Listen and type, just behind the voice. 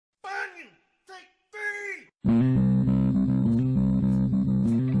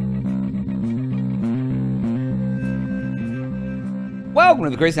Welcome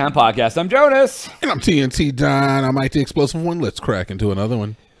to the Crazy Town Podcast. I'm Jonas. And I'm TNT Don. I'm Mike the Explosive One. Let's crack into another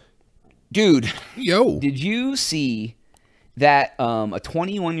one. Dude. Yo. Did you see that a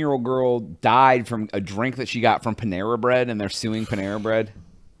 21-year-old girl died from a drink that she got from Panera Bread, and they're suing Panera Bread?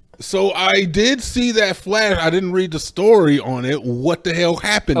 So I did see that flash. I didn't read the story on it. What the hell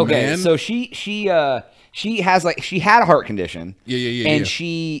happened, man? So she had a heart condition. Yeah.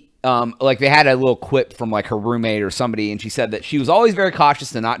 She they had a little quip from like her roommate or somebody, and she said that she was always very cautious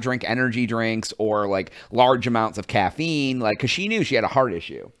to not drink energy drinks or like large amounts of caffeine, like because she knew she had a heart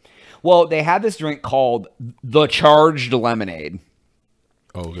issue. Well, they had this drink called the Charged Lemonade.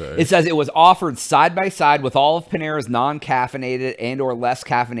 Okay. It says it was offered side by side with all of Panera's non-caffeinated and or less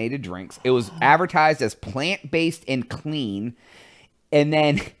caffeinated drinks. It was advertised as plant-based and clean. And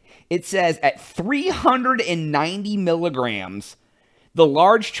then it says at 390 milligrams, the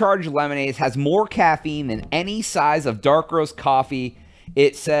large Charged Lemonade has more caffeine than any size of dark roast coffee.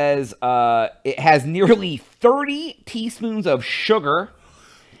 It says it has nearly 30 teaspoons of sugar.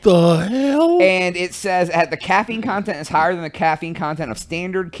 The hell? And it says the caffeine content is higher than the caffeine content of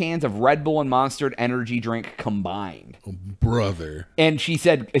standard cans of Red Bull and Monster energy drink combined. Brother. And she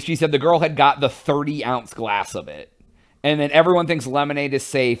said the girl had got the 30-ounce glass of it. And then everyone thinks lemonade is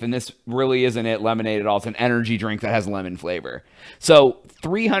safe, and this really isn't it lemonade at all. It's an energy drink that has lemon flavor. So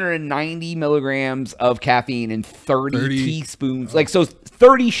 390 milligrams of caffeine and 30 teaspoons.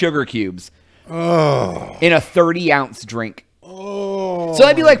 30 sugar cubes in a 30-ounce drink. Oh, so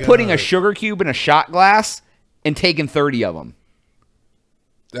that'd be like putting a sugar cube in a shot glass and taking 30 of them.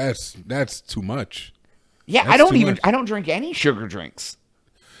 That's too much. Yeah, I don't drink any sugar drinks.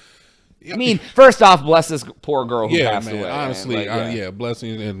 I mean, first off, bless this poor girl who passed away. Honestly,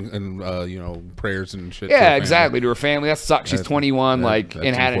 blessings and prayers and shit. Yeah, exactly, to her family. That sucks. She's 21,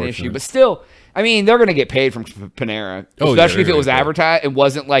 and had an issue, but still. I mean, they're gonna get paid from Panera, especially if it was advertised. It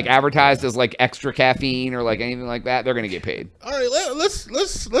wasn't like advertised as like extra caffeine or like anything like that. They're gonna get paid. All right,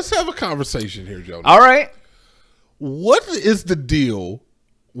 let's have a conversation here, Joe. All right, what is the deal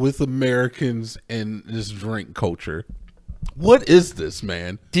with Americans and this drink culture? What is this,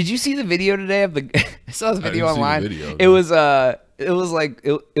 man? Did you see the video today of the? I saw this video online. It was I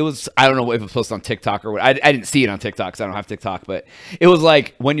don't know if it was posted on TikTok or what. I didn't see it on TikTok because I don't have TikTok, but it was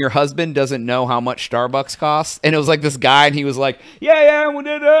like when your husband doesn't know how much Starbucks costs, and it was like this guy, and he was like, and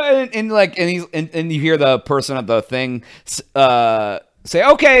you hear the person at the thing say,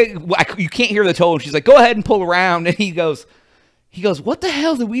 okay, you can't hear the total. And she's like, go ahead and pull around, and he goes, what the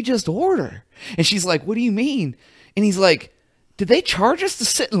hell did we just order? And she's like, what do you mean? And he's like, did they charge us to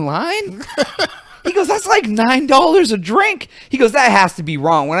sit in line? He goes, that's like $9 a drink. He goes, that has to be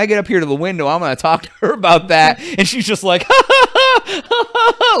wrong. When I get up here to the window, I'm going to talk to her about that. And she's just like,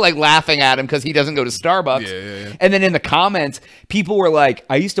 like laughing at him because he doesn't go to Starbucks. Yeah. And then in the comments, people were like,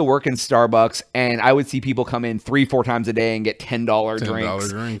 I used to work in Starbucks, and I would see people come in 3-4 times a day and get $10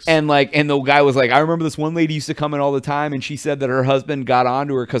 drinks. And the guy was like, I remember this one lady used to come in all the time, and she said that her husband got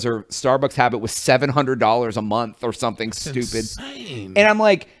onto her because her Starbucks habit was $700 a month or something stupid. Insane. And I'm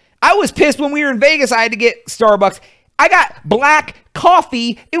like, I was pissed when we were in Vegas. I had to get Starbucks. I got black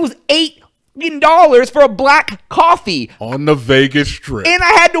coffee. It was $8 for a black coffee on the Vegas Strip, and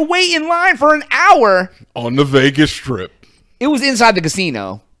I had to wait in line for an hour on the Vegas Strip. It was inside the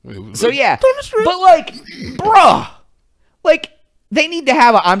casino, so yeah. But like, bruh, like they need to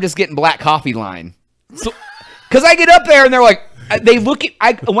have a "I'm just getting black coffee" line. So, because I get up there and they're like, they look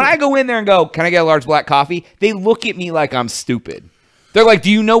at when I go in there and go, "Can I get a large black coffee?" They look at me like I'm stupid. They're like,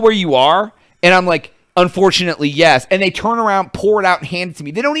 do you know where you are? And I'm like, unfortunately, yes. And they turn around, pour it out, and hand it to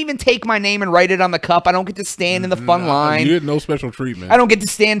me. They don't even take my name and write it on the cup. I don't get to stand in the fun line. You get no special treatment. I don't get to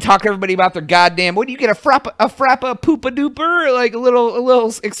stand and talk to everybody about their goddamn, what do you get, a frappa poopa duper? Like a little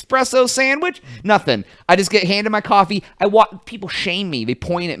espresso sandwich? Nothing. I just get handed my coffee. People shame me. They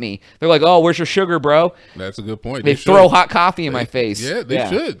point at me. They're like, oh, where's your sugar, bro? That's a good point. They throw hot coffee in my face. Yeah, they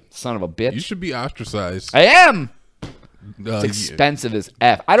should. Son of a bitch. You should be ostracized. I am. It's expensive as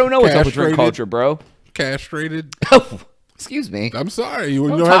F. I don't know what's up with drink culture, bro. Castrated. Oh, excuse me. I'm sorry. You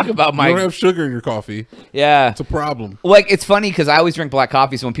don't have sugar in your coffee. Yeah. It's a problem. Like, it's funny because I always drink black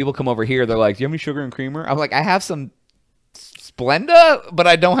coffee, so when people come over here, they're like, do you have any sugar and creamer? I'm like, I have some Splenda, but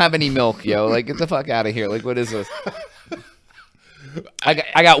I don't have any milk, yo. Like, get the fuck out of here. Like, what is this?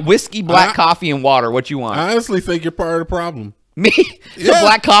 I got whiskey, black coffee, and water. What you want? I honestly think you're part of the problem. Me? The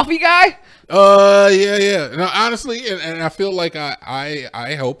black coffee guy? Yeah. No, honestly, and I feel like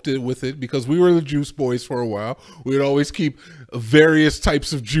I helped it with it because we were the Juice Boys for a while. We'd always keep various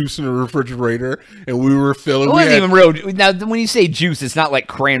types of juice in the refrigerator, and we were filling. It wasn't even real. Now, when you say juice, it's not like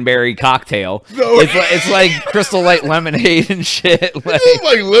cranberry cocktail. No. It's like Crystal Light lemonade and shit. It was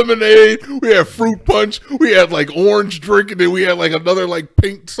like lemonade. We had fruit punch. We had like orange drink, and then we had like another like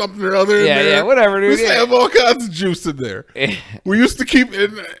pink something or other. Yeah, in there. yeah, whatever, dude. We used to Yeah. have all kinds of juice in there. We used to keep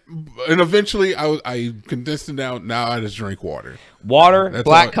it, and eventually I condensed it down. Now I just drink water. Water, That's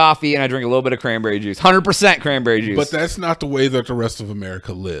black all- coffee, and I drink a little bit of cranberry juice. 100% cranberry juice. But that's not the way that the rest of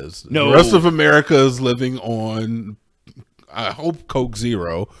America lives. No. The rest of America is living on, I hope, Coke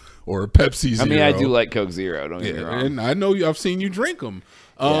Zero or Pepsi Zero. I mean, I do like Coke Zero. Don't get me wrong. and I know I've seen you drink them.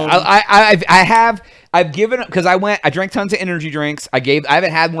 I've given up because I drank tons of energy drinks. I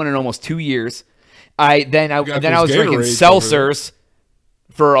haven't had one in almost 2 years. I was drinking Gatorades seltzers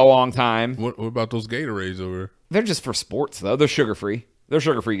for a long time. What about those Gatorades over? They're just for sports though. They're sugar free. They're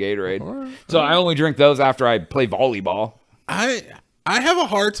sugar free Gatorade. All right. So I only drink those after I play volleyball. I have a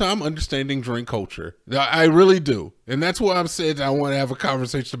hard time understanding drink culture. I really do, and that's why I'm saying I want to have a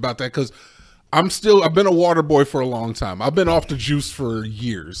conversation about that because I've been a water boy for a long time. I've been off the juice for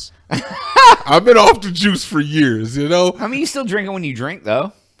years. I've been off the juice for years. You know, I mean, you still drink it when you drink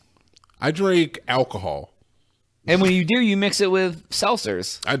though, I drink alcohol. and when you do, you mix it with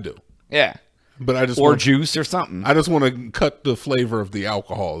seltzers. I do, Yeah, but I just or want, juice or something. I just want to cut the flavor of the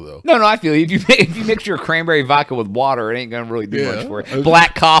alcohol though. No, I feel you. If you mix your cranberry vodka with water, it ain't gonna really do Yeah. much for it.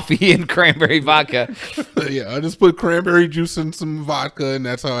 Black coffee and cranberry vodka. Yeah, I just put cranberry juice in some vodka, and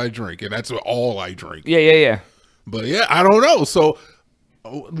that's how I drink, and that's all I drink. Yeah. But yeah, I don't know. So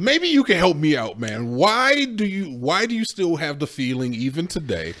maybe you can help me out, man. Why do you still have the feeling even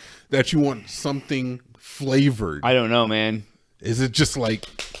today that you want something flavored? I don't know, man. Is it just like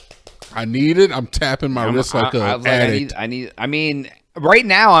I need it? I'm tapping my wrist like an addict. I mean, right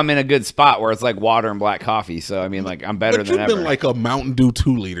now I'm in a good spot where it's like water and black coffee. So I mean, like I'm better But than you've ever. been like a Mountain Dew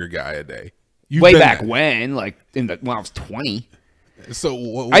 2-liter guy a day. You've Way been back that. when, like when I was 20,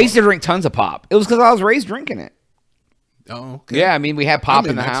 So I used to drink tons of pop. It was because I was raised drinking it. Oh, okay. Yeah, I mean, we had pop I mean,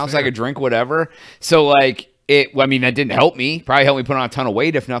 in the that's house. fair. I could drink whatever. So like I mean, that didn't help me. Probably helped me put on a ton of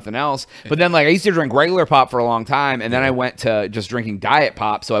weight, if nothing else. But then, like, I used to drink regular pop for a long time, and then I went to just drinking diet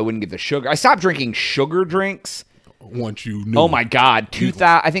pop, so I wouldn't get the sugar. I stopped drinking sugar drinks. Once you knew. Oh my god,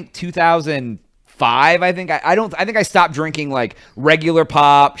 2000. I think 2005. I think I stopped drinking like regular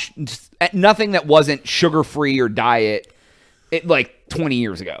pop, nothing that wasn't sugar free or diet. Like 20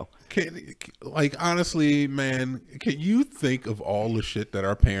 years ago. Like, honestly, man, can you think of all the shit that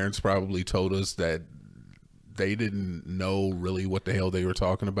our parents probably told us that they didn't know really what the hell they were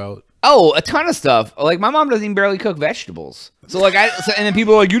talking about? Oh, a ton of stuff. Like my mom doesn't even barely cook vegetables. So like and then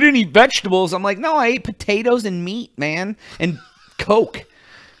people are like, you didn't eat vegetables. I'm like, no, I ate potatoes and meat, man, and Coke.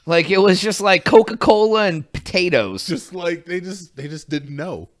 Like it was just like Coca-Cola and potatoes. Just like they just didn't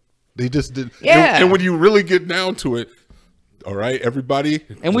know. They just didn't. Yeah. And when you really get down to it, all right, everybody.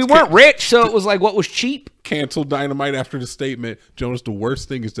 And we weren't rich, so it was like what was cheap. Cancel Dynamite after the statement. Jonas, the worst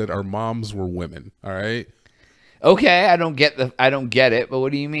thing is that our moms were women. All right. Okay, I don't get it, but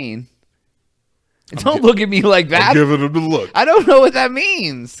what do you mean? Don't look at me like that. I'm giving them the look. I don't know what that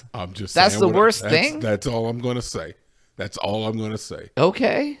means. I'm just That's saying the worst thing? That's all I'm going to say. That's all I'm going to say.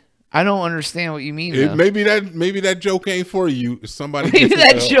 Okay. I don't understand what you mean, though. Maybe that joke ain't for you. Somebody Maybe gets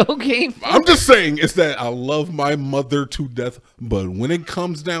it that out. joke ain't. I'm just saying is that I love my mother to death, but when it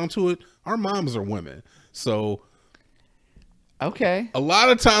comes down to it, our moms are women. So Okay. a lot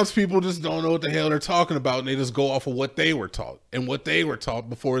of times people just don't know what the hell they're talking about, and they just go off of what they were taught and what they were taught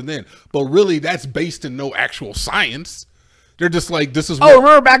before and then. But really, that's based in no actual science. They're just like, this is Oh,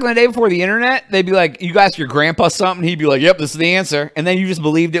 remember back in the day before the internet? They'd be like, you ask your grandpa something, he'd be like, yep, this is the answer. And then you just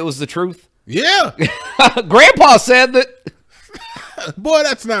believed it was the truth. Yeah. Grandpa said that. Boy,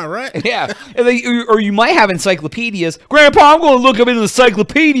 that's not right. Yeah. And then, or you might have encyclopedias. Grandpa, I'm going to look up in the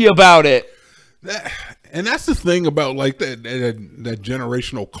encyclopedia about it. And that's the thing about like that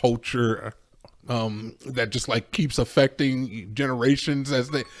generational culture that just like keeps affecting generations as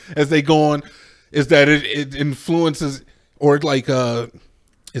they go on, is that it influences or like it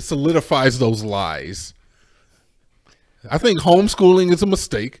solidifies those lies. I think homeschooling is a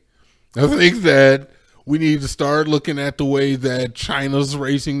mistake. I think that we need to start looking at the way that China's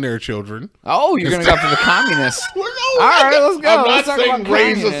raising their children. Oh, you're going to go for the communists. All right, let's go. I'm Let's not talk saying about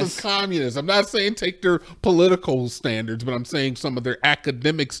raise us communists. as communists. I'm not saying take their political standards, but I'm saying some of their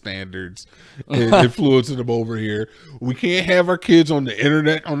academic standards and influencing them over here. We can't have our kids on the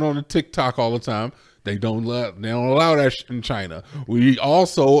internet, on the TikTok all the time. They don't allow that in China. We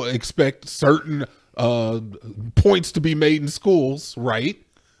also expect certain points to be made in schools, right?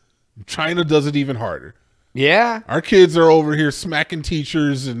 China does it even harder. Yeah. Our kids are over here smacking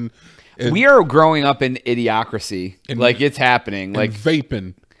teachers and We are growing up in idiocracy. Like, it's happening. Like,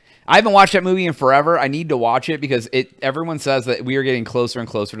 vaping. I haven't watched that movie in forever. I need to watch it because everyone says that we are getting closer and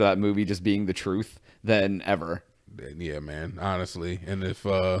closer to that movie just being the truth than ever. Yeah, man. Honestly, and if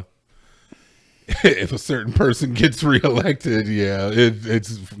if a certain person gets reelected, yeah,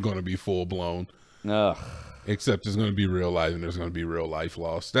 it's going to be full blown. Ugh. Except there's going to be real life, and there's going to be real life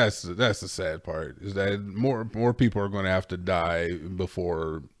loss. That's the sad part, is that more people are going to have to die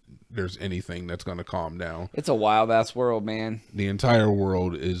before there's anything that's going to calm down. It's a wild ass world, man. The entire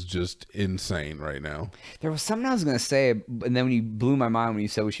world is just insane right now. There was something I was going to say, and then when you blew my mind when you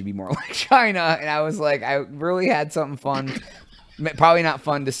said we should be more like China, and I was like, I really had something fun. Probably not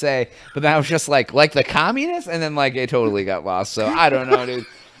fun to say, but then I was just like the communists, and then like it totally got lost. So I don't know, dude.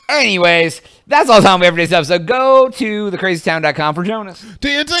 Anyways, that's all the time we have for today's episode. Go to thecrazytown.com for Jonas.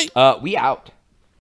 TNT. We out.